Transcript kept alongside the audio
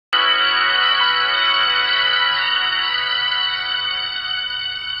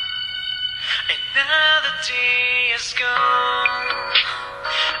day is gone.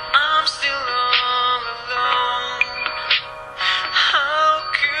 I'm still all alone. How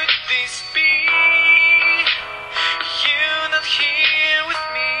could this be? You're not here with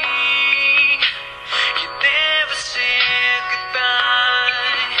me. You never said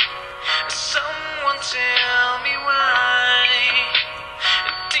goodbye. Someone tell me why.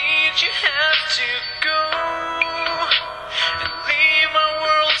 Did you have to go and leave my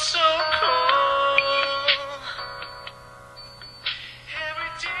world so cold?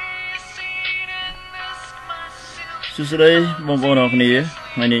 Every day I sit and ask myself. សួស្តីបងប្អូនអរគ្នា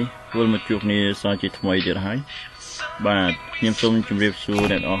ថ្ងៃនេះវិលមកជួបគ្នាសជាថ្មីទៀតហើយបាទខ្ញុំសូមជម្រាបសួរ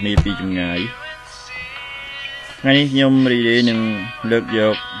អ្នកនរគ្នាពីចម្ងាយថ្ងៃនេះខ្ញុំរីករាយនឹងលើកយ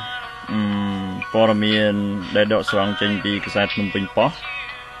កព័ត៌មានដែលដកស្រង់ចេញពីកាសែតភ្នំពេញប៉ុស្តិ៍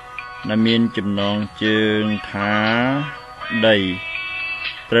ដែលមានចំណងជើងថាដី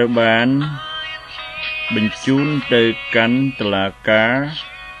ត្រូវបានបញ្ជូនទៅកាន់តុលាការ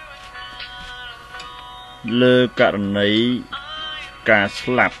លើករណីការស្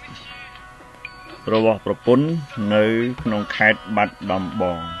លាប់របស់ប្រពន្ធនៅក្នុងខេត្តបាត់ដំប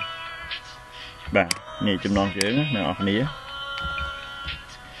ងបាទនេះចំណងជើងណាអ្នកនរគ្នា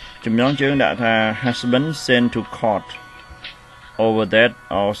ចំណងជើងដាក់ថា husband sent to court over that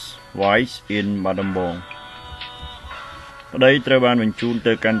of wife in បាត់ដំបងប្តីត្រូវបានបញ្ជូន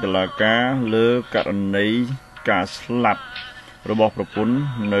ទៅកាន់តុលាការលើករណីការស្លាប់របស់ប្រពន្ធ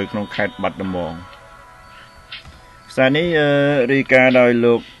នៅក្នុងខេត្តបាត់ដំបងខ្សែនេះរាយការណ៍ដោយ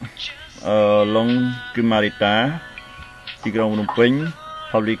លោកឡុងគីម៉ារីតាទីក្រុងភ្នំពេញ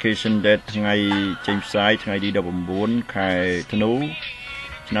publication date ថ្ងៃចេញផ្សាយថ្ងៃទី19ខែធ្នូ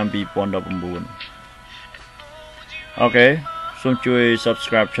ឆ្នាំ2019អូខេសូមជួយ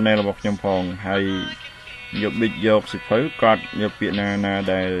subscribe channel របស់ខ្ញុំផងហើយយកប៊ិចយកសិភៅកត់យកពាក្យណា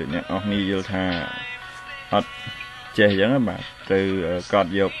ដែលអ្នកនរគ្នាយល់ថាអត់ចេះអញ្ចឹងបាទទៅកត់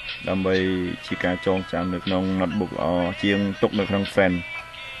យកដើម្បីជាការចងចាំនៅក្នុង notebook ល្អជាងទុកនៅក្នុង fan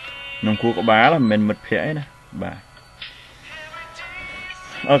ក្នុងគូក្បាលមិនមែនមិត្តភ័ក្តិទេណាបាទ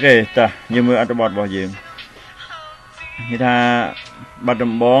អូខេតោះយើងមើលអត្ថបទរបស់យើងគេថាបាត់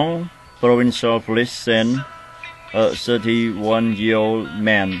ដំបង Provincial Police sent a 31-year-old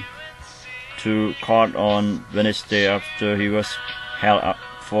man to court on Wednesday after he was held up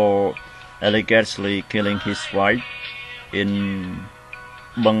for allegedly killing his wife in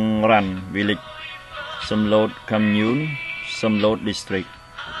Bangran village, Samlot commune, Samlot district.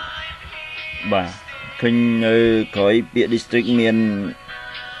 បាទឃើញនៅក្រោយពាក្យ district មាន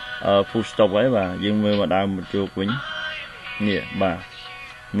full stop ហើយបាទយើងមើលមកដើមបញ្ចូលវិញនេះបាទ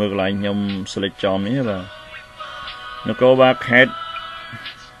មើលកន្លែងខ្ញុំ select ចំនេះបាទនគរបាលខេត្ត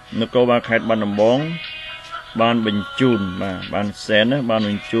បាត់ដំបងបានបញ្ជូនបាទបានសែនបាន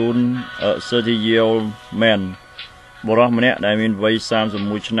បញ្ជូន 30-year-old man បុរសម្នាក់ដែលមានវ័យ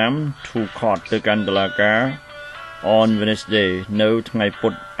31ឆ្នាំ to court ទៅកាន់តុលាការ on Wednesday នៅថ្ងៃពុ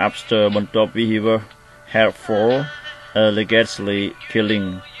ធ after បន្ទាប់ពី he was held for allegedly killing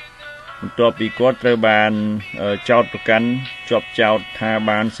បន្ទាប់ពីគាត់ត្រូវបានចោទប្រកាន់ជាប់ចោទថា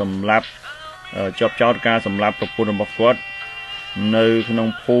បានសម្លាប់ជាប់ចោទការសម្លាប់ប្រពន្ធរបស់គាត់នៅក្នុង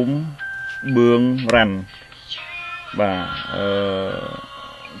ភូមិបឿងរ៉ាន់បាទ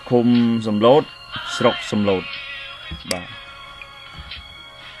ឃុំសំឡូតស្រុកសំឡូតបាទ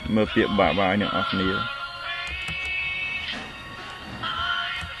មើលពាក្យបាក់ៗអ្នកនរគ្នា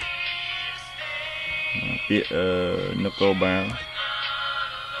ពាក្យនគរបាល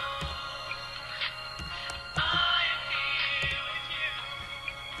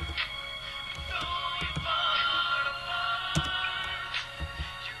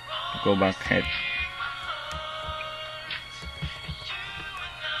go back head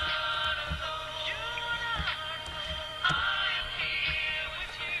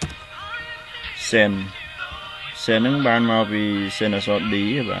sen នឹងបានមកពី sen អក្សរ d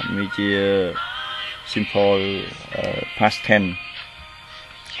បាទវាជា simple past tense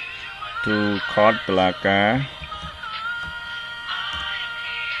to court តុលាការ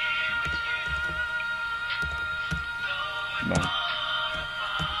បាទ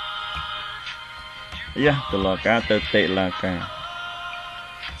យ៉ាតុលាការទៅតុលាការ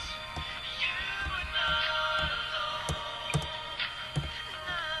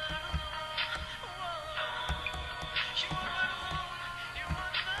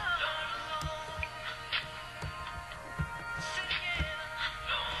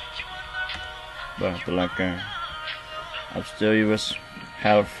បាទតុលាការ after he was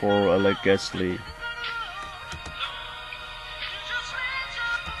held for allegedly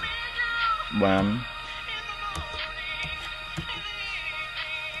បាន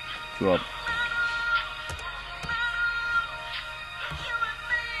ជាប់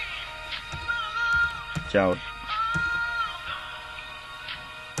ចោត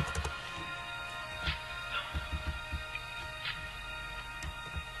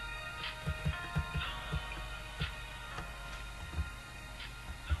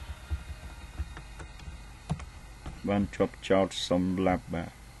បានជាប់ចោតសម្លាប់បា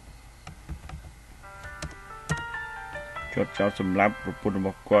ទជាប់ចោតសម្លាប់ប្រពន្ធរប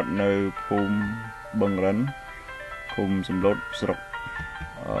ស់គាត់នៅភូមិបឹងរិនឃុំសំឡូតស្រុក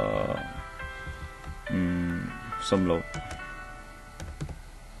សំឡូត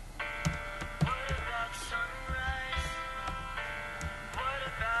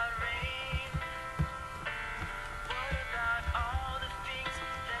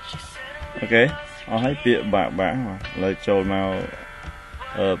អូខេអស់ហើយពាក្យបាក់ឥឡូវចូលមក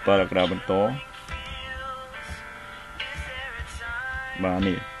paragraph បន្តបាទ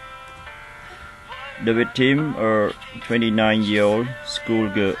នេះ The victim, a 29-year-old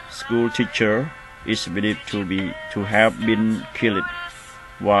school teacher, is believed to have been killed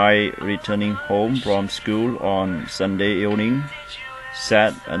while returning home from school on Sunday evening,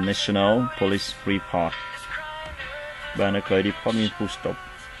 said a national police report. បាននៅក្រោយ report មាន full stop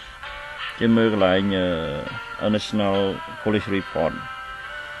ជាមើលកន្លែង national police report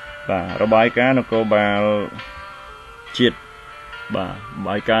បាទរបាយការណ៍នគរបាលជាតិបាទ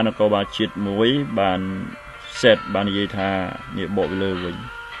បាយការណ៍នគរបាលជាតិមួយបានសេតបាននិយាយថានេះបកពីលើវិញ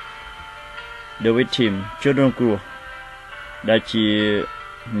The victim ជនរងគ្រោះដែលជា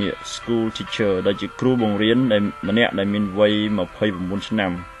នេះ school teacher ដែលជាគ្រូបង្រៀនដែលម្នាក់ដែលមានវ័យ29ឆ្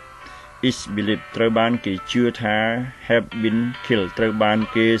នាំ is believed ត្រូវបានគេជឿថា have been killed ត្រូវបាន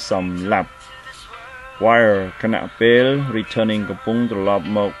គេសម្លាប់ while ខណៈពេល returning កំពុងត្រឡប់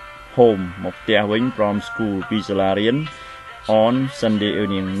មក home មកផ្ទះវិញ from school ពីសាលារៀនon Sunday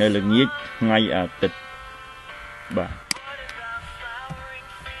evening នៅល្ងាចថ្ងៃអាទិត្យបាទ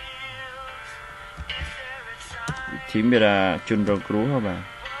ធីមរាជនរងគ្រោះបាទ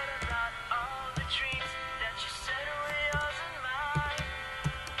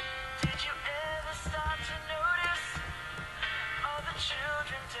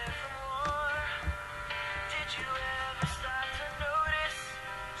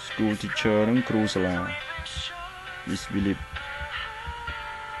school teacher និងគ្រូសាលា is believed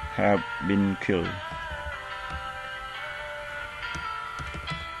have been killed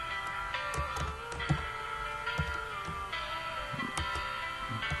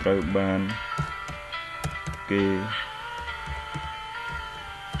ត្រូវបានគេ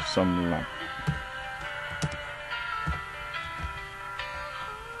សម្លាប់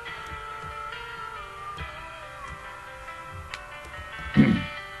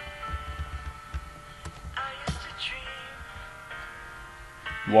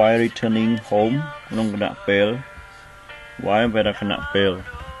while returning home ក្នុងគណៈពេល while ពេលគណៈពេល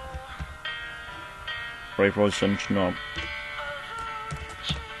preposition ឆ្នប់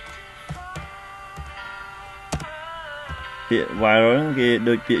ពាក្យ while គេ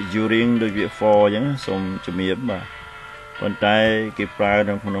ដូចពាក្យ during ដូចពាក្យ for អញ្ចឹងសូមជំរាបបាទប៉ុន្តែគេប្រើ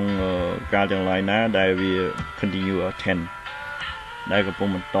នៅក្នុងកាលទាំងឡាយណាដែលវា continue or tense ដែលកំពុង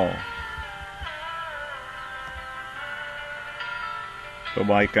បន្តរ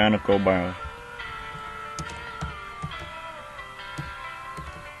បាយការណ៍នគរបាល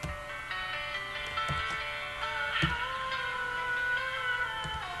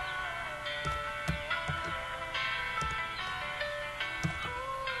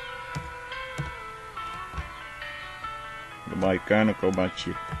របាយការណ៍នគរបាល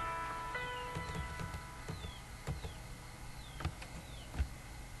ជាតិ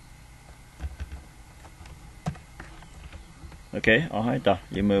អូខេអស់ហើយតោះ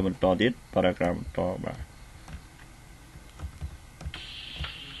យើងមើលបន្តទៀត paragraph បន្តបាទ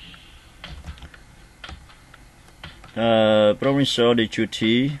Provincial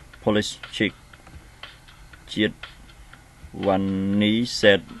Deputy Police Chief ជាតិ Wani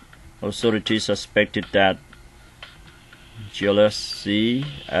said authorities suspected that jealousy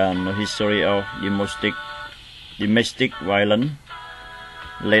and a history of domestic violence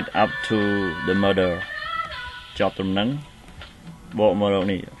led up to the murder ចប់ត្រឹមហ្នឹងបកមករក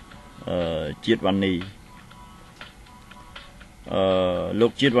នេះជាតិវ៉ានីលោ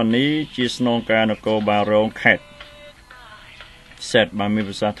កជាតិវ៉ានីជាស្នងការនគរបាលរងខេត្តសេតបានមាន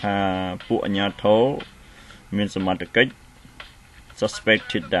ប្រសាសន៍ថាពួកអាជ្ញាធរមានសមត្ថកិច្ច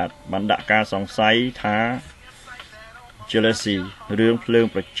suspected that បានដាក់ការសង្ស័យថា jealousy រឿងភ្លើង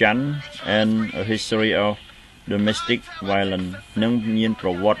ប្រច័ណ្ឌ and a history of domestic violence នឹងមានប្រ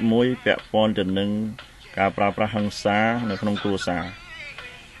វត្តិមួយពាក់ព័ន្ធទៅនឹងការប្រើប្រាស់ហិង្សានៅក្នុងគ្រួសារ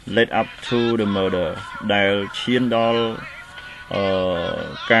led up to the murder ដែលឈានដល់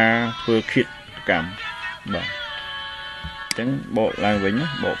ការធ្វើឃាតកម្ម បាទអញ្ចឹងបកឡើងវិញ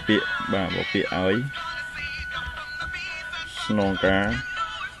បកពាក្យបាទបកពាក្យឲ្យស្នងការ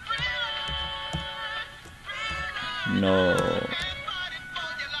ន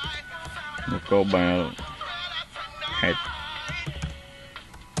គរបាលខេត្ត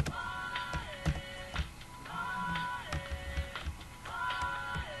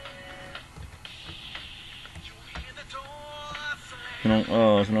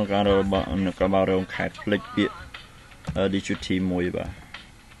ក្នុងការរបស់នគរបាលរងខេត្តផ្លេចពាក្យ deputy មួយបាទ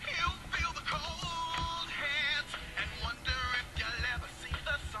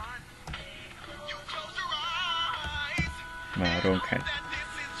រងខេត្ត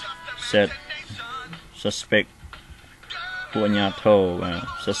said suspect ពួកអាជ្ញាធរបាទ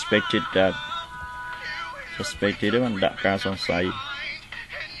suspected បានដាក់ការសង្ស័យ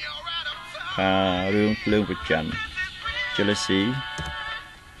ថារឿងភ្លើងប្រច័ណ្ឌ jealousy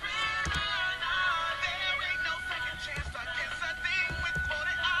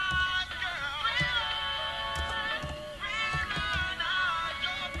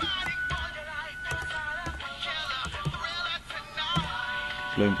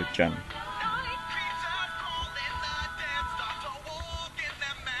ភ្លើងប្រច័ណ្ឌ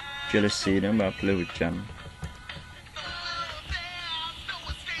jealousy ហ្នឹងបាទភ្លើងប្រច័ណ្ឌ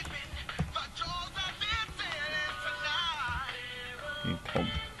ធំ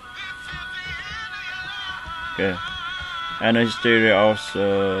Okay and a history of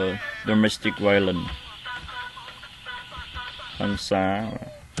domestic violence ហិង្សា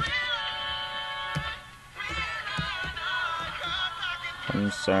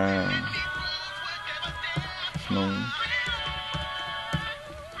ក្នុង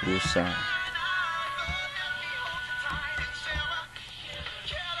គ្រួសារ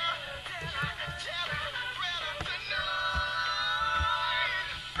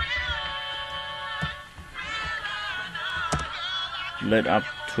led up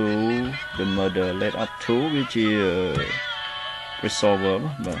to the murder led up to វាជា resolver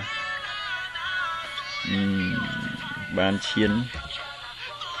បាទបានឈាន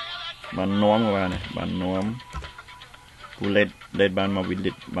បាននាំក៏បាននាំ who led បានមកវិ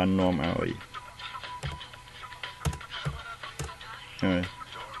លិតបាននាំឲ្យ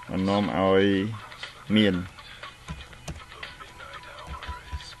បាននាំឲ្យមាន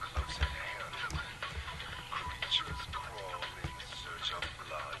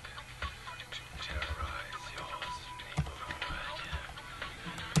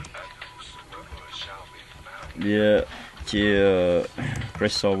វាជា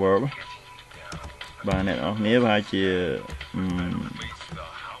pressure verb បាទអ្នកនរគ្នាប្រហែលជា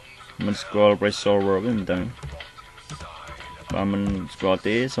មិនស្គាល់ pressure verb ទេមិនដឹងបើមិនស្គាល់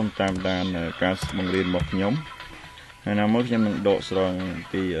ទេសូមតាមដានការបង្រៀនរបស់ខ្ញុំហើយណាមកខ្ញុំនឹងដកស្រង់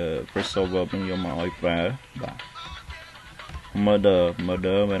ពី pressure verb នឹងយកមកឲ្យប្រើបាទ murder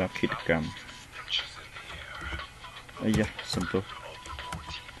មានអឃាតកម្មអាយ៉ាសំទោស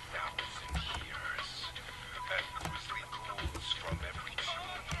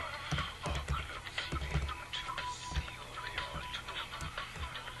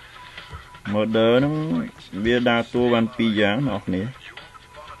murder ហ្នឹងវាដើរតួបាន2យ៉ាងអ្នកនរគ្នា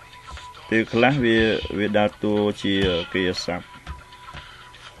ពេលខ្លះវាដើរតួជាកិរិយាសព្ទ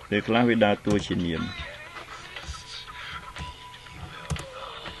ពេលខ្លះវាដើរតួជានាម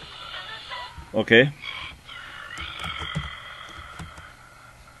អូខេ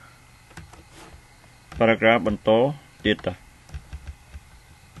paragraph បន្តទៀតត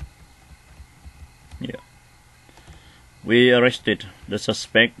We arrested the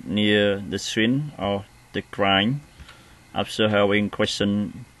suspect near the scene of the crime after having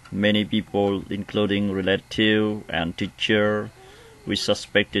questioned many people, including relatives and teachers. We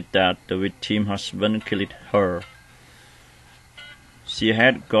suspected that the victim's husband killed her. She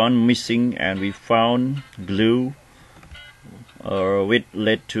had gone missing and we found glue which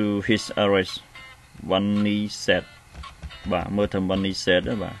led to his arrest. Bunny said. បាទមើលថា Bunny said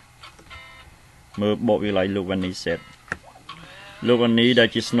បាទមើលបកវាឡៃលោក Bunny said លោកអានីដែល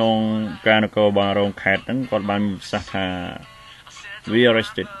ជាស្នងការនគរបាលរងខេត្តហ្នឹងគាត់បានប្រសាសន៍ថា we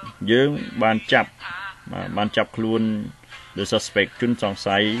arrested យើងបានចាប់ខ្លួន the suspect ជនសង្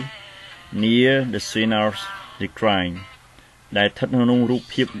ស័យ near the scene of the crime ដែលស្ថិតក្នុងរូប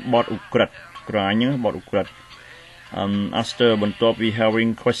ភាពបទឧក្រិដ្ឋ crime បទឧក្រិដ្ឋ after បន្ទាប់ពី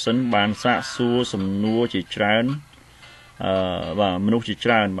having question បានសាកសួរសំណួរជាច្រើនបាទមនុស្សជាច្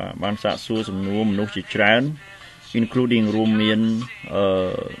រើនបាទបានសាកសួរសំណួរមនុស្សជាច្រើន including រួមមាន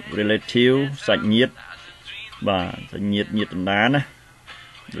relative សាច់ញាតិបាទសាច់ញាតិដណ្ដានណា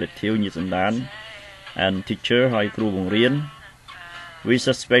relative ញាតិដណ្ដាន and teacher ហើយគ្រូបង្រៀន we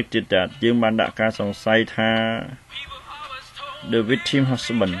suspected that យើងបានដាក់ការសង្ស័យថា the victim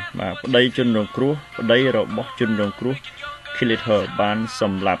husband បាទប្តីជនរងគ្រោះប្តីរបស់ជនរងគ្រោះ killed her បានស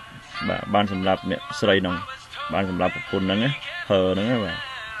ម្លាប់បាទបានសម្លាប់អ្នកស្រីហ្នឹងបានសម្លាប់ប្រពន្ធហ្នឹងណា her ហ្នឹងណាបាទ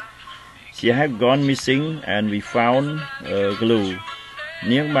she had gone missing and we found glue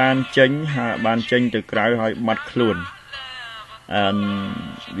នាងបានចេញទៅក្រៅហើយបាត់ខ្លួន and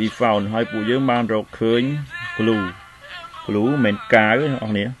we found ហើយពួកយើងបានរកឃើញ glue មិនកាវទេបងប្អូ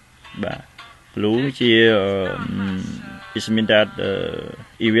នបាទ glue ជា it mean that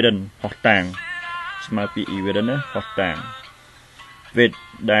evidence ផុសតាងស្មើពី evidence ណាផុសតាង with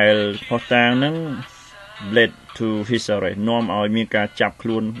ដែលផុសតាងហ្នឹង led to his arrest នាំឲ្យមានការចាប់ខ្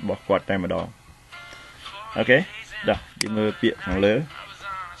លួនរបស់គាត់តែម្ដងអូខេដល់យើងមើលពាក្យខាងលើ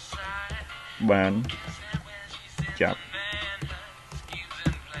បានចាប់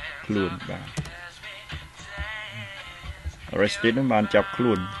ខ្លួនបាទ arrested នឹងបានចាប់ខ្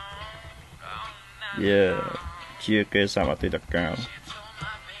លួនជាគេសម្បត្តិតកាល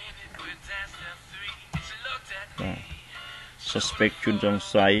បាទ suspect ជនសង្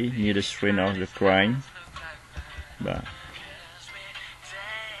ស័យ near the scene of the crime បាទ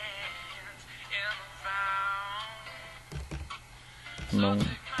ក្នុង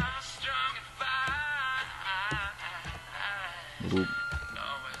រូប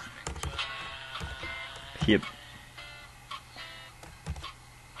ភាព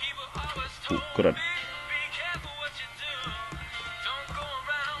ឧក្រិដ្ឋ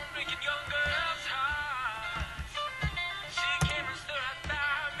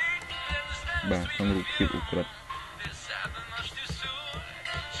បាទក្នុងរូបភាពឧក្រិដ្ឋ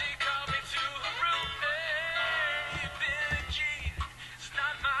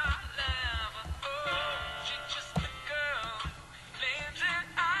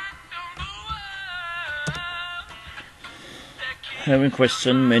Having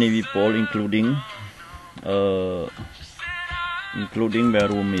questioned many people, including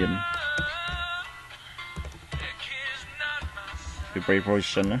Barumian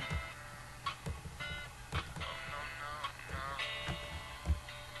preparation ណា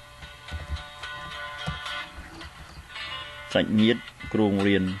សាច់ញាតិគ្រូបង្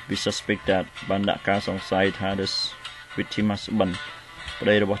រៀន we suspect that បានដាក់ការសង្ស័យថា the victim husband ប្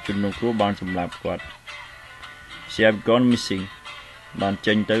តីរបស់ជនរងគ្រោះបានសម្លាប់គាត់ she have gone missing បាន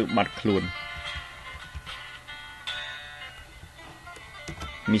ចេញទៅបាត់ខ្លួន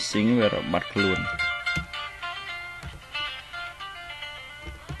missing វាបាត់ខ្លួន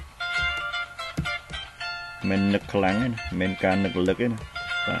មិននឹកខ្លាំងទេមិនការនឹកលឹកទេណា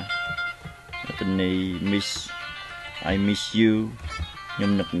បាទទៅនេះ miss I miss you ខ្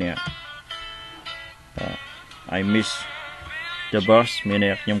ញុំនឹកអ្នក I miss the bus មានន័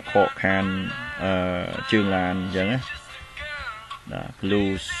យខ្ញុំខកខានជើងឡានអញ្ចឹងណា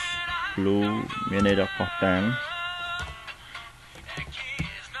blue មានន័យថាផុសតាង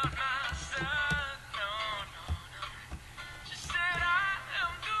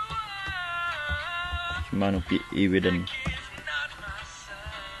ស្មើនឹងពាក្យ evidence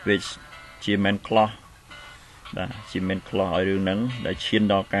which ជាមិនខ្លះបាទជាមិនខ្លះឲ្យរឿងហ្នឹងដែលឈាន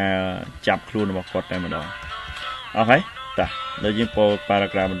ដល់ការចាប់ខ្លួនរបស់គាត់តែម្ដងអូខេតាលើយើងពោល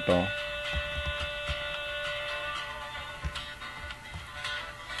paragraph បន្ត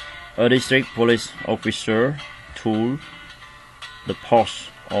A district police officer told the post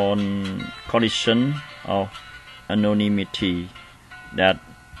on condition of anonymity that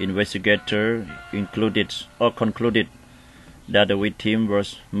investigator concluded that the victim was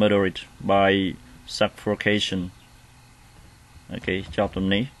murdered by suffocation. Okay, ចប់ទំ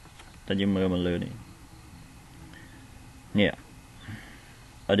នេះតែយើងមើលមកលើនេះ នេះ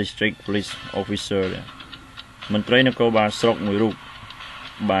A district police officer មន្ត្រីនគរបាលស្រុកមួយរូប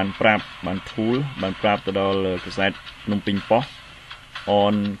បានប្រាប់ទៅដល់កាសែតភ្នំពេញប៉ុស្តិ៍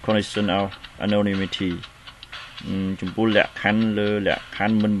on condition of anonymity ចំពោះលក្ខខណ្ឌលើលក្ខខ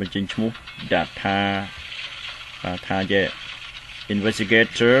ណ្ឌមិនបញ្ចេញឈ្មោះដាក់ថាជា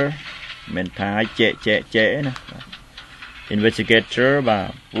investigator មិនថាចែកណា investigator បាទ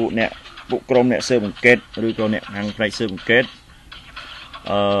ពួកក្រុមអ្នកស៊ើបអង្កេតឬក៏អ្នកខាងផ្នែកស៊ើបអង្កេត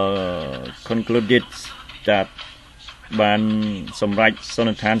concluded that បានសម្រេចសន្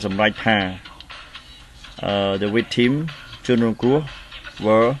និដ្ឋានសម្រេចថា the victim ជនរងគ្រោះ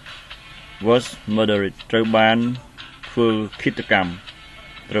was murdered ត្រូវបានធ្វើឃាតក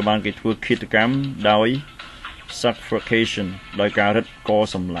ម្មដោយ suffocation ដោយការរឹតក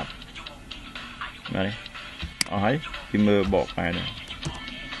សម្លាប់បាទអស់ហើយពីមើលបកបែរនេះ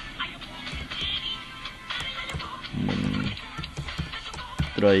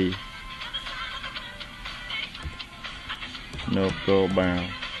no global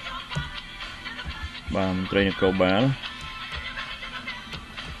បាទមន្ត្រីនគរបាល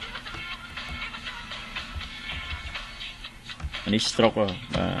នេះស្រុកបាទ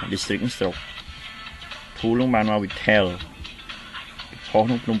district ស្រុកធូលនឹងបានមកវិថែលផុសក្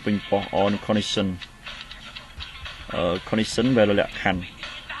នុងភ្នំពេញប៉ុស្តិ៍ on condition condition វាលក្ខខណ្ឌ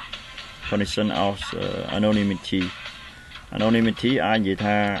condition of anonymity អាចនិយាយ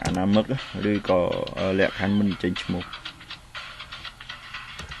ថាអនាមិកឬក៏លក្ខខណ្ឌមិនចេញឈ្មោះ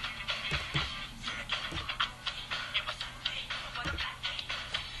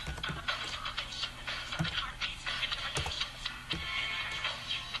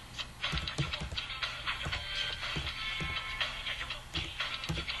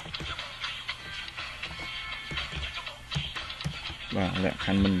បាទលក្ខខ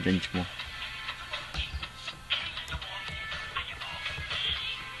ណ្ឌមិនចេញឈ្មោះ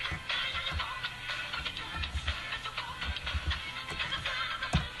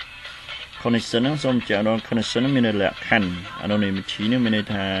condition ហ្នឹងសូមចាក់ដល់ condition មានលក្ខខណ្ឌ anonymity នេះមានន័យ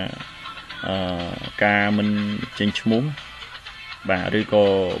ថាការមិនចេញឈ្មោះបាទឬក៏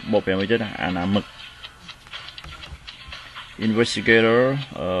បកប្រែមួយទៅថាអនាមិក investigator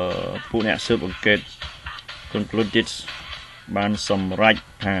ពួកអ្នកស៊ើបអង្កេត concluded បានសម្រេច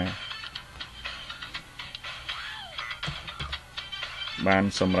ថាបាន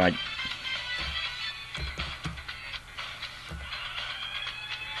សម្រេច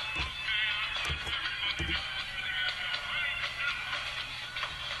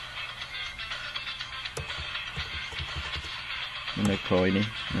នៅក្រោយនេះ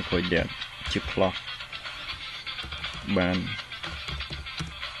នៅក្រោយដែលជា clock បាន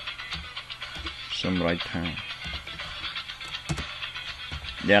សម្រេចថា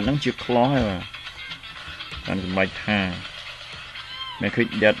ដែលហ្នឹងជា clock ហើយបាទបានសម្រេចថាមិនឃើញ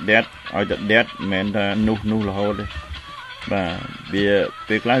that ឲ្យតែ that មិនមែនថានោះរហូតទេបាទវា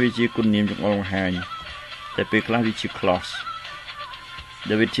ពេលខ្លះវាជាគុណនាមចង្អុលបង្ហាញតែពេលខ្លះវាជា clause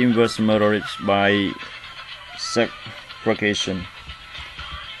the victim was murdered by suffocation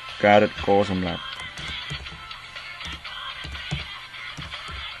ការរត់កសម្រាប់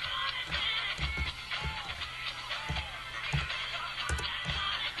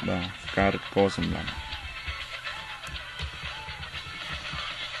បាទការរត់កសម្រាប់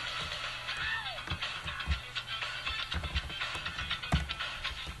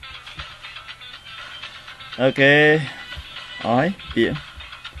អូខេអស់ហើយពាក្យ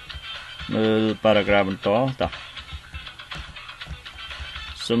មើល paragraph បន្តតោះ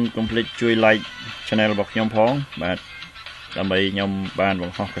សូមកុំភ្លេចជួយ like channel របស់ខ្ញុំផងបាទដើម្បីខ្ញុំបានប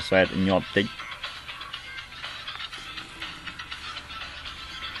ង្ហោះកាសែតញាប់តិច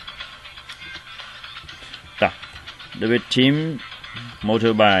តោះ The victim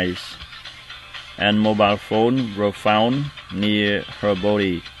motorbikes and mobile phone were found near her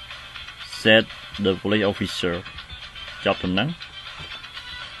body said the police officer ចប់ដំណឹង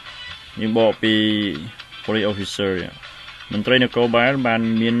យើងបកពី police officer មន្ត្រីនគរបាលបាន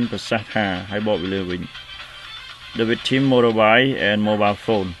មានប្រសាសន៍ថាឲ្យបកពីលើវិញ The victim motorbike and mobile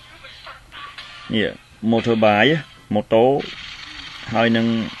phone នេះ motorbike ម៉ូតូហើយនឹង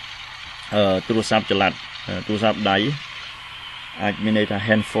ទូរស័ព្ទចល័តទូរស័ព្ទដៃអាចមានន័យថា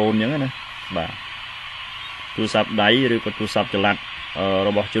handphone អញ្ចឹងណាបាទទូរស័ព្ទដៃឬក៏ទូរស័ព្ទចល័តរ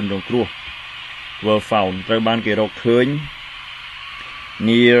បស់ជនរងគ្រោះ were found ត្រូវបានគេរកឃើញ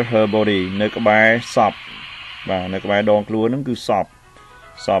near her body នៅក្បែរសពបាទនៅក្បែរដងខ្លួនហ្នឹងគឺស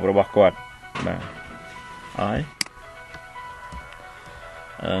ពរបស់គាត់បាទហើយ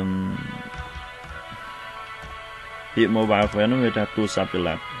ពាក្យ mobile phone ហ្នឹងវាថាទូរស័ព្ទច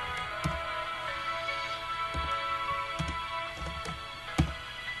ល័ត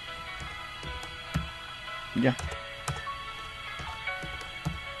យ៉ា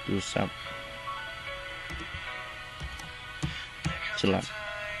ទូរស័ព្ទចល័ត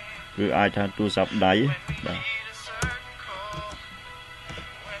ឬអាចថាទូរស័ព្ទដៃបាទ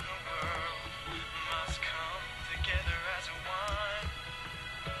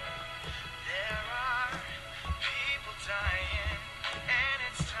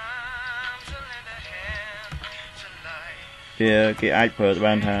គេអាចប្រើ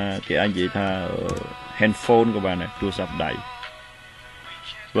បានថាគេអាចនិយាយថា handphone ក៏បានដែរទូរស័ព្ទដៃ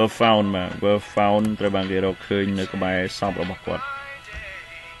were found ត្រូវបានគេរកឃើញនៅក្បែរសពរបស់គាត់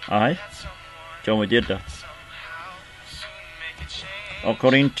អស់ហើយចូលមកទៀតទៅ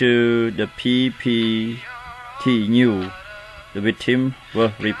According to the PPT News the victim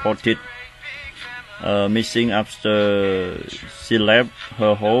was reported missing after she left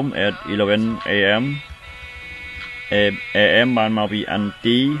her home at 11 a.m. បានមកពី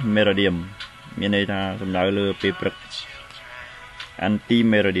anti meridian មានន័យថាសំដៅលើពេលព្រឹក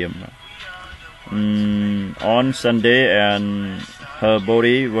anti-meridium on Sunday and her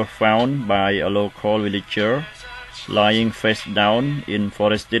body was found by a local villager lying face down in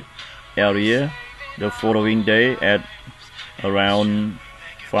forested area the following day at around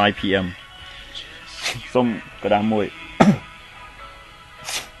 5 p.m. សូមកដាស់មួយ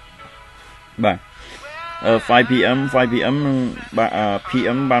បាទ 5 p.m. 5 p.m. បាទ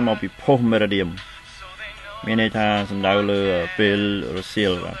PM បានមកពី post meridium មានន័យថាសំដៅលើពេលរសៀ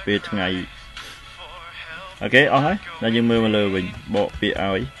លបាទពេលថ្ងៃអូខេអស់ហើយដល់យើងមើលមកលើវិញបកពាក្យ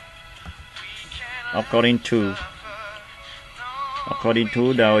ឲ្យ according to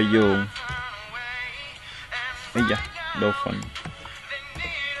ដោយយោងអីយ៉ា dolphin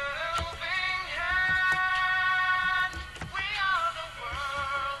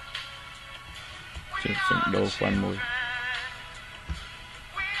ជិះសំដូរហ្វាន់មួយ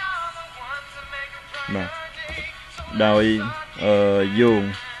បាទដោយយោង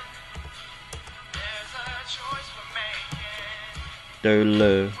ទៅ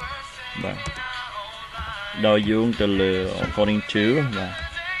លើបាទដោយយោងទៅលើ according to បាទ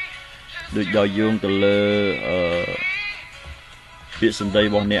ដូចដោយយោងទៅលើពាក្យសម្ដីរ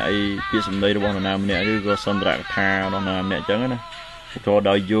បស់អ្នកអីពាក្យសម្ដីរបស់នរណាម្នាក់ឬក៏សន្ទរកថារបស់នរណាម្នាក់អញ្ចឹងណាក៏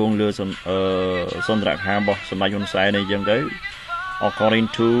ដោយយោងលើសន្ទរកថារបស់សម្ដេចហ៊ុនសែនអីចឹងទៅ according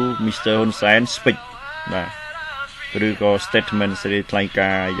to Mr. ហ៊ុនសែន speak បាទឬក៏ statement សេរីថ្លែង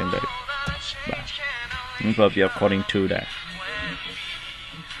ការណ៍អីចឹងទៅបាទនេះក៏ជា according to ដែរ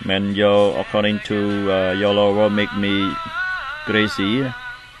មិន your according to your lover make me crazy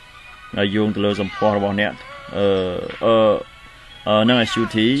ហើយយោងទៅលើសម្ផស្សរបស់អ្នកនឹង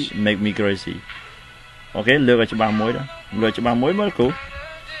SUT make me crazy អូខេលើកឲ្យច្បាស់មួយដែរលើកច្បាស់មួយមើលគ្រូ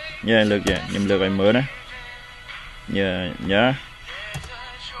ញ៉ែលើកខ្ញុំលើកឲ្យមើលណាញ៉ា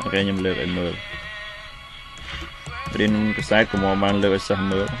អូខេខ្ញុំលើកឲ្យមើលរៀនកសែតកុំបានលើកឲ្យសិស្ស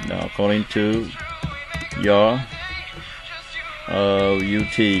មើល according to your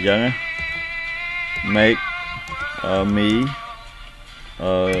UT អញ្ចឹង make me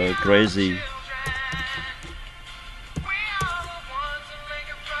crazy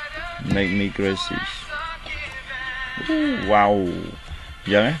make me crazy wow អ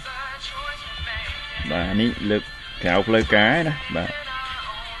ញ្ចឹងបាទនេះលើកក្រៅផ្លូវការណាបាទ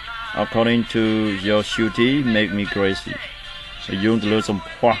according to your duty make me crazy យោងទៅលើសម្ផ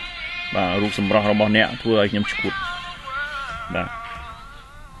ស្សបាទរូបសម្រស់របស់អ្នកធ្វើឲ្យខ្ញុំឈួតបាទ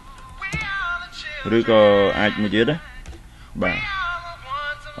ឬក៏អាចមួយទៀតណាបាទ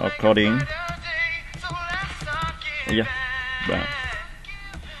according យ៉ាបាទ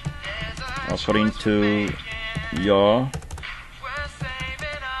according to your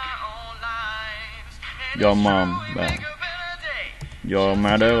mom បាទ your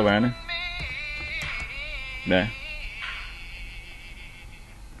mother បាទណាបាទ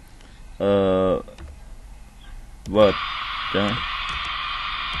word ចឹង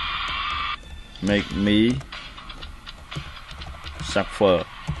make me suffer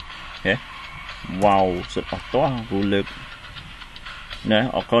ហេ wow សុទ្ធអស់តោះគូលើកណា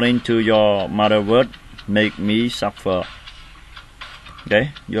according to your mother word make me suffer អូខេ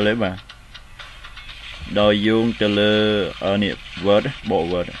យល់ទេបាទដោយយោងទៅលើនេះ word បក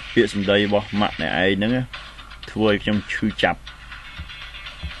word ពាក្យសម្ដីរបស់ម៉ាក់អ្នកឯងហ្នឹងធ្វើឲ្យខ្ញុំឈឺចាប់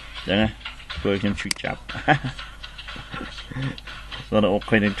ចឹងណាធ្វើឲ្យខ្ញុំឈឺចាប់ដល់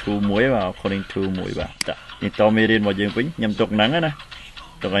according to មួយបាទ according to មួយបាទនេះតមេរៀនរបស់យើងវិញខ្ញុំទុកហ្នឹងណា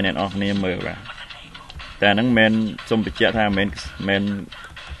ទុកឲ្យអ្នកនរគ្នាមើលបាទតែហ្នឹងមិនសូមបញ្ជាក់ថាមិន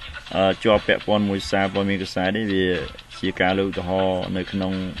ជាប់ពាក់ព័ន្ធមួយសារព័ត៌មានកសែតនេះវាជាការលើកឧទាហរណ៍នៅក្នុ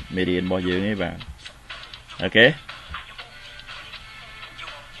ងមេរៀនរបស់យើងនេះបាទអូខេ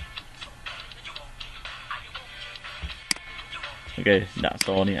អូខេដាក់ស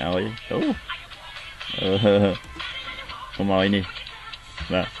នេះឲ្យអូកុំឲ្យនេះ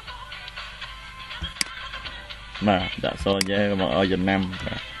បាទដាក់សចេះមកឲ្យចំណាំ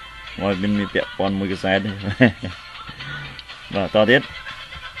បាទមកមានពាក់ព័ន្ធមួយកសែតនេះបាទតទៀត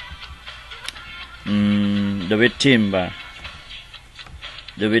the victim បាទ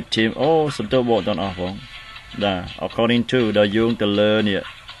the victim អូសំទោសបកតអស់ផងបាទ according to ដល់យោងទៅលើនេះ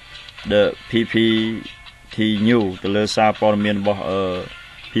the PPT new ទៅលើសារព័ត៌មានរបស់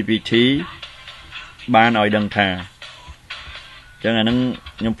PPT បានឲ្យដឹងថាចឹងអាហ្នឹង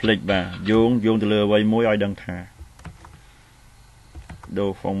ខ្ញុំភ្លេចបាទយោងទៅលើអ្វីមួយឲ្យដឹងថាដូរ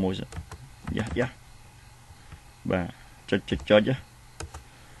ហ្វងមួយយ៉ាបាទចុច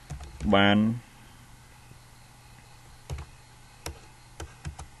បាន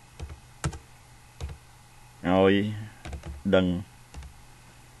ឲ្យដឹង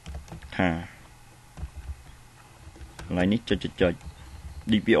ថាកន្លែងនេះចុច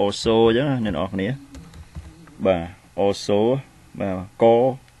DP also អញ្ចឹងអ្នកនរគ្នាបាទ also បាទក៏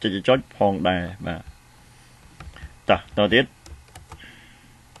ចុចផងដែរបាទតទៅទៀត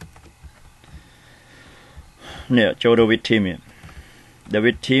នេះចូលទៅ with team the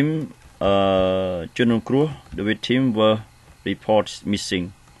with team ជនរងគ្រោះ the with team were reports missing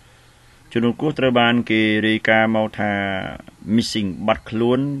ជនរងគ្រោះត្រូវបានគេរាយការណ៍មកថា missing បាត់ខ្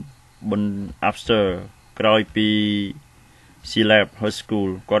លួន after ក្រោយពី C-Lab High School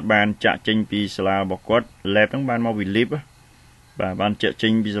គាត់បានចាក់ចេញពីសាលារបស់គាត់ lab ហ្នឹងបានមកពី lab បាទបានចាក់ចេ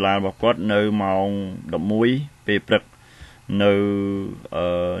ញពីសាលារបស់គាត់នៅម៉ោង 11 ពេលព្រឹក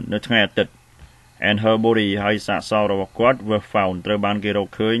នៅថ្ងៃអាទិត្យ and her body ហើយសាកសពរបស់គាត់ were found ត្រូវបានគេរក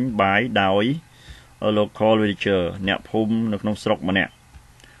ឃើញដោយ local villager អ្នកភូមិនៅក្នុងស្រុកម្នាក់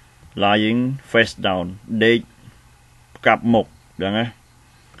lying face down ដេកផ្កាប់មុខដឹងទេ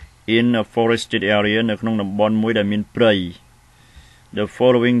in a forested area នៅក្នុងតំបន់មួយដែលមានព្រៃ the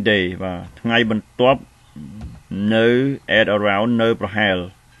following day បាទថ្ងៃបន្ទាប់នៅ at around នៅប្រហែល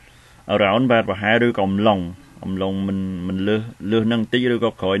around បាទប្រហែលឬក៏អំឡុងមិនលើសនឹងតិចឬក៏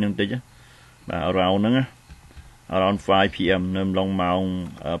ក្រោយនឹងតិចបាទ around ហ្នឹង around 5 pm នៅអំឡុងម៉ោង 5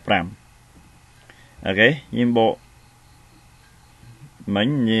 អូខេញបកមិញ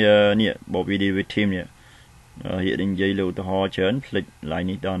នេះបក video with team នេះhiệnនិយាយលើឧទាហរណ៍ច្រើនផ្លេច line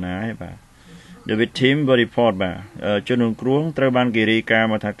នេះដល់ណាហើយបាទ The victim will report បាទជនរងគ្រោះត្រូវបានគេរាយការណ៍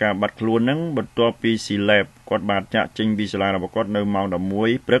មកថាការបាត់ខ្លួនហ្នឹងបន្ទាប់ពី C-Lab គាត់បានចាក់ចេញពីសាលារបស់គាត់នៅម៉ោង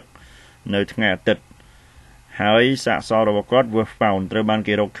 11 ព្រឹកនៅថ្ងៃអាទិត្យហើយសាកសពរបស់គាត់ were found ត្រូវបាន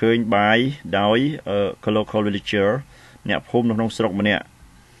គេរកឃើញដោយ local villager អ្នកភូមិនៅក្នុងស្រុកម្នាក់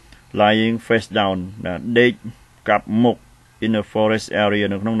lying face down ដេកកាប់មុខ in a forest area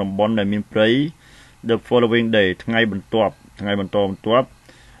នៅក្នុងតំបន់ដែលមានព្រៃ the following day ថ្ងៃបន្ទាប់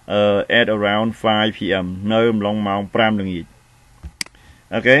at around 5 pm នៅអំឡុងម៉ោង 5 ល្ងាច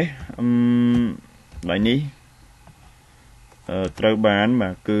អូខេឡើយនេះត្រូវបានបា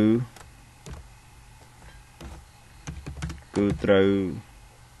ទគឺត្រូវ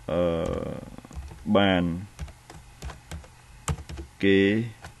បានគេ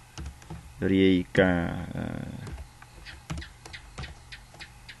រាយការ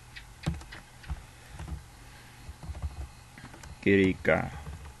ណ៍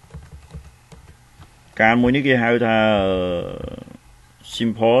ការមួយនេះគេហៅថា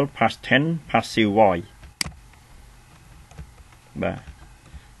simple past tense passive voice បាទ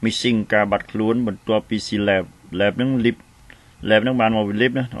missing ការបាត់ខ្លួនបន្ទាប់ពី C-Lab lab ហ្នឹង lab ហ្នឹងបានមកពី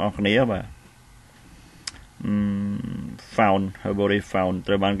lab ណាបងប្អូនគ្នាបាទ found her body found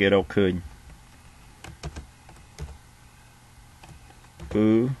ត្រូវបានគេរកឃើញគឺ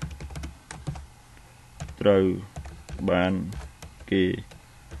ត្រូវបានគេ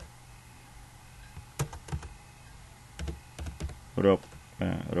រ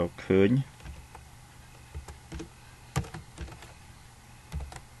កឃើញ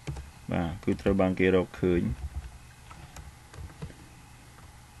បាទគឺត្រូវបានគេរកឃើញ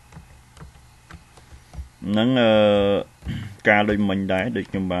ហ្នឹងការដូចមិញដែរដូច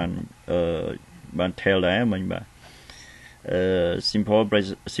ខ្ញុំបាន tell ដែរមិញបាទ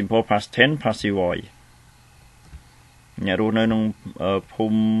simple past tense passive voice អ្នករស់នៅក្នុងភូ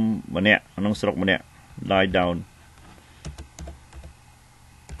មិម្នាក់ក្នុងស្រុកម្នាក់ lie down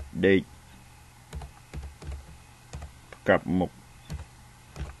ដេកផ្កាប់មុខ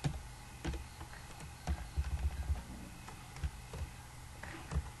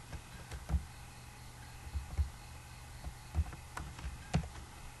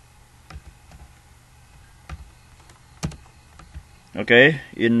អូខេ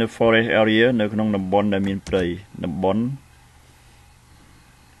in the forest area នៅក្នុងតំបន់ដែលមានព្រៃតំបន់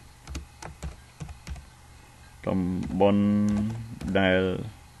ដែល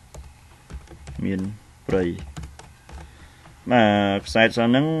មានព្រៃបាទខ្សែសារ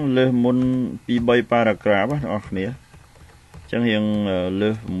ហ្នឹងលើសមុនពី3 paragraph បងប្អូនគ្នាអញ្ចឹងរៀងលើ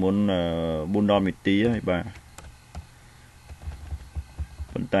សមុន4-10 នាទីហើយបាទ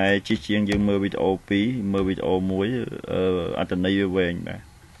ប៉ុន្តែជាជាងយើងមើលវីដេអូ2មើលវីដេអូ1អត្ថន័យវាវែងបាទ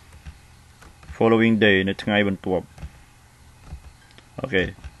following day នៅថ្ងៃបន្ទាប់អូខេ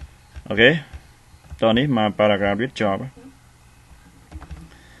តោះនេះមក paragraph ទៀតចប់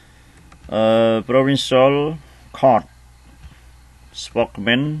provincial court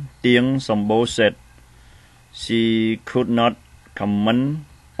spokesman ទៀងសម្បូរ said she could not comment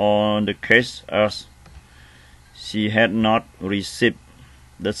on the case as she had not received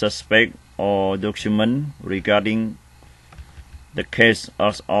the suspect or document regarding the case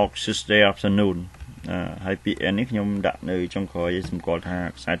as of Tuesday afternoon ហើយពី N នេះខ្ញុំដាក់នៅចុងក្រោយសម្គាល់ថា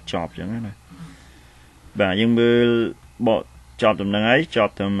ខ្សែចប់អញ្ចឹងណាបាទយើងមើលបក ចប់ដំណឹងហើយច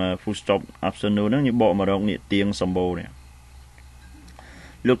ប់តាម full stop afternoon ហ្នឹងយើងបកមករកនេះទៀងសម្បូរនេះ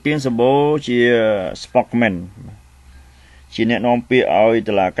លោកទៀងសម្បូរជា spokesman ជាអ្នកនាំពាក្យឲ្យ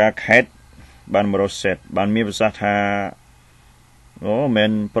តុលាការខេត្តបានមករកសេតបានមានប្រសាសន៍ថាអូមិ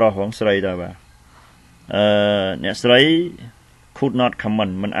នប្រុសផងស្រីដែរបាទអ្នកស្រី could not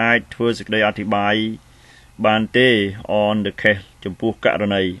comment មិនអាចធ្វើសេចក្តីអធិប្បាយបានទេ on the case ចំពោះករ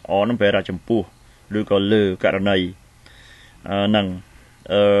ណី on នឹងប្រែថាចំពោះឬក៏លើករណីនឹង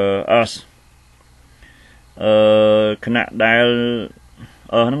us គណៈដែល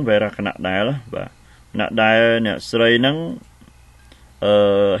ហ្នឹងប្រែថាគណៈដែលបាទគណៈដែលអ្នកស្រីហ្នឹង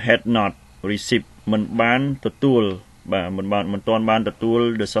had not received មិនបានទទួលបាទមិនទាន់បានទទួល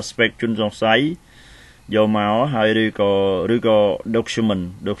the suspect ជនសង្ស័យយកមកហើយឬក៏ document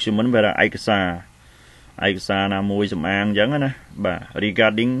ប្រែថាឯកសារណាមួយសំអាងអញ្ចឹងណាបាទ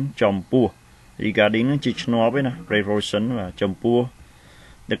regarding ចំពោះ regarding នឹងជាឈ្នាប់ឯណា preposition បាទចំពោះ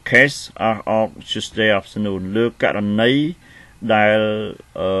the case of Tuesday afternoon លើករណីដែល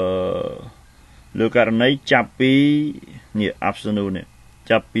លើករណីចាប់ពីនេះ afternoon នេះ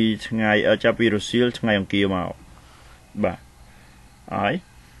ចាប់ពីរសៀលថ្ងៃអង្គារមកបាទហើយ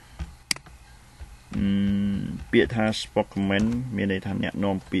ពាក្យថា spokesman មានន័យថាអ្នក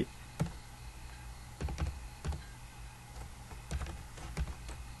នាំពាក្យ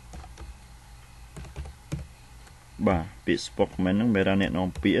បាទពាក្យ spokesman ហ្នឹងមានថាអ្នកនាំ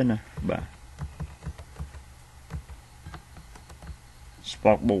ពាក្យណាបាទ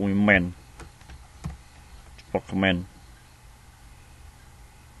spokesman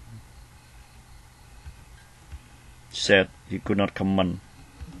said he could not comment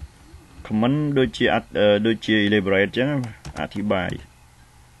ដូចជា elaborate ចឹងអធិប្បាយ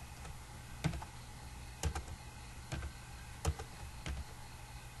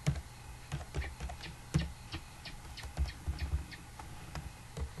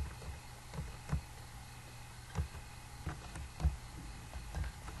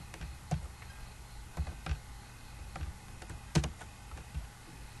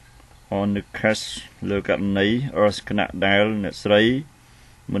on the case លើករណី or គណៈដែលអ្នកស្រី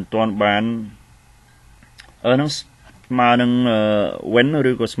មិនទាន់បាននឹងស្មើនឹង when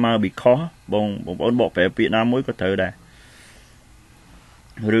ឬក៏ស្មើ because បងប្អូនបកប្រែពាក្យណាមួយក៏ត្រូវដែ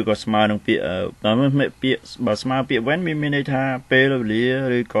រឬក៏ស្មើនឹងពាក្យពាក្យបើស្មើពាក្យ when មានន័យថាពេលវេលា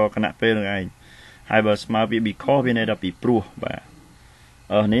ឬក៏គណៈពេលនឹងឯងហើយបើស្មើពាក្យ because មានន័យថាពីព្រោះបាទ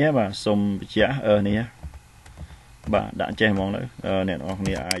នេះបាទសូមបញ្ជាក់នេះបាទដាក់ចេះហ្មងទៅអ្នកនរគ្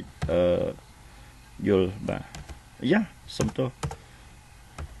នាអាចយល់បាទយ៉ាសុំទោស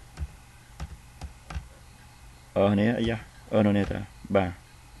នេះយ៉ានោះនេះតាបាទ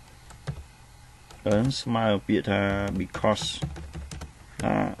ស្មើពាក្យថា because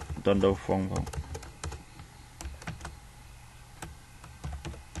តនដោហ្វងផង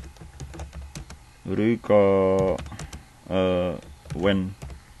ឬក៏when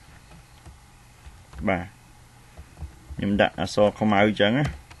បាទខ្ញុំដាក់អក្សរខ្មៅអញ្ចឹងណា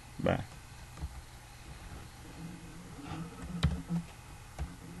បាទ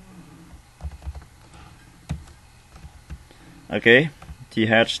Okay he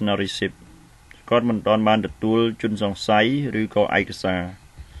has not received គាត់មិនទាន់បានទទួលជនសង្ស័យឬក៏ឯកសារ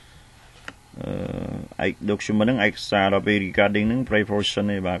document ហ្នឹងឯកសារដល់ពេល regarding ហ្នឹង preposition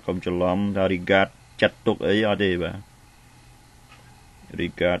ទេបាទកុំច្រឡំថា regard ចាត់ទុកអីអត់ទេបាទ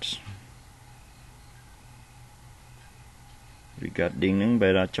regarding ហ្នឹងបែ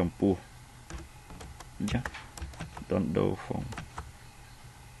រថាចំពោះចាតនដោហ្វង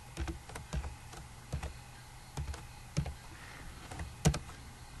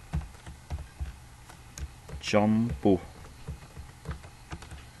ចំពោះ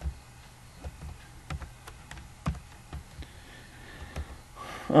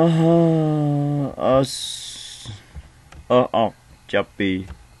ចាប់ពី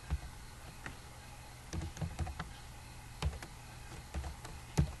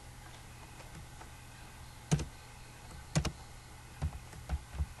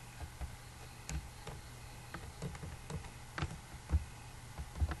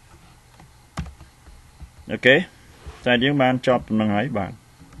Okay តែយើងបានចប់នឹងហើយបាទ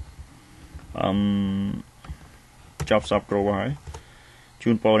ចប់សពគ្រូហើយជូ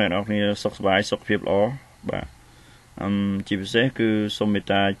នពរអ្នកនរគ្នាសុខសប្បាយសុខភាពល្អបាទជាពិសេសគឺសូមមេត្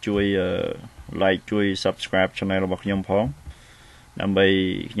តាជួយ like ជួយ subscribe channel របស់ខ្ញុំផងដើម្បី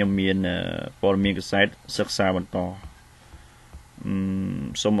ខ្ញុំមានព័ត៌មានកសែតសិក្សាបន្ត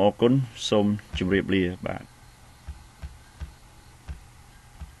សូមអរគុណសូមជម្រាបលាបាទ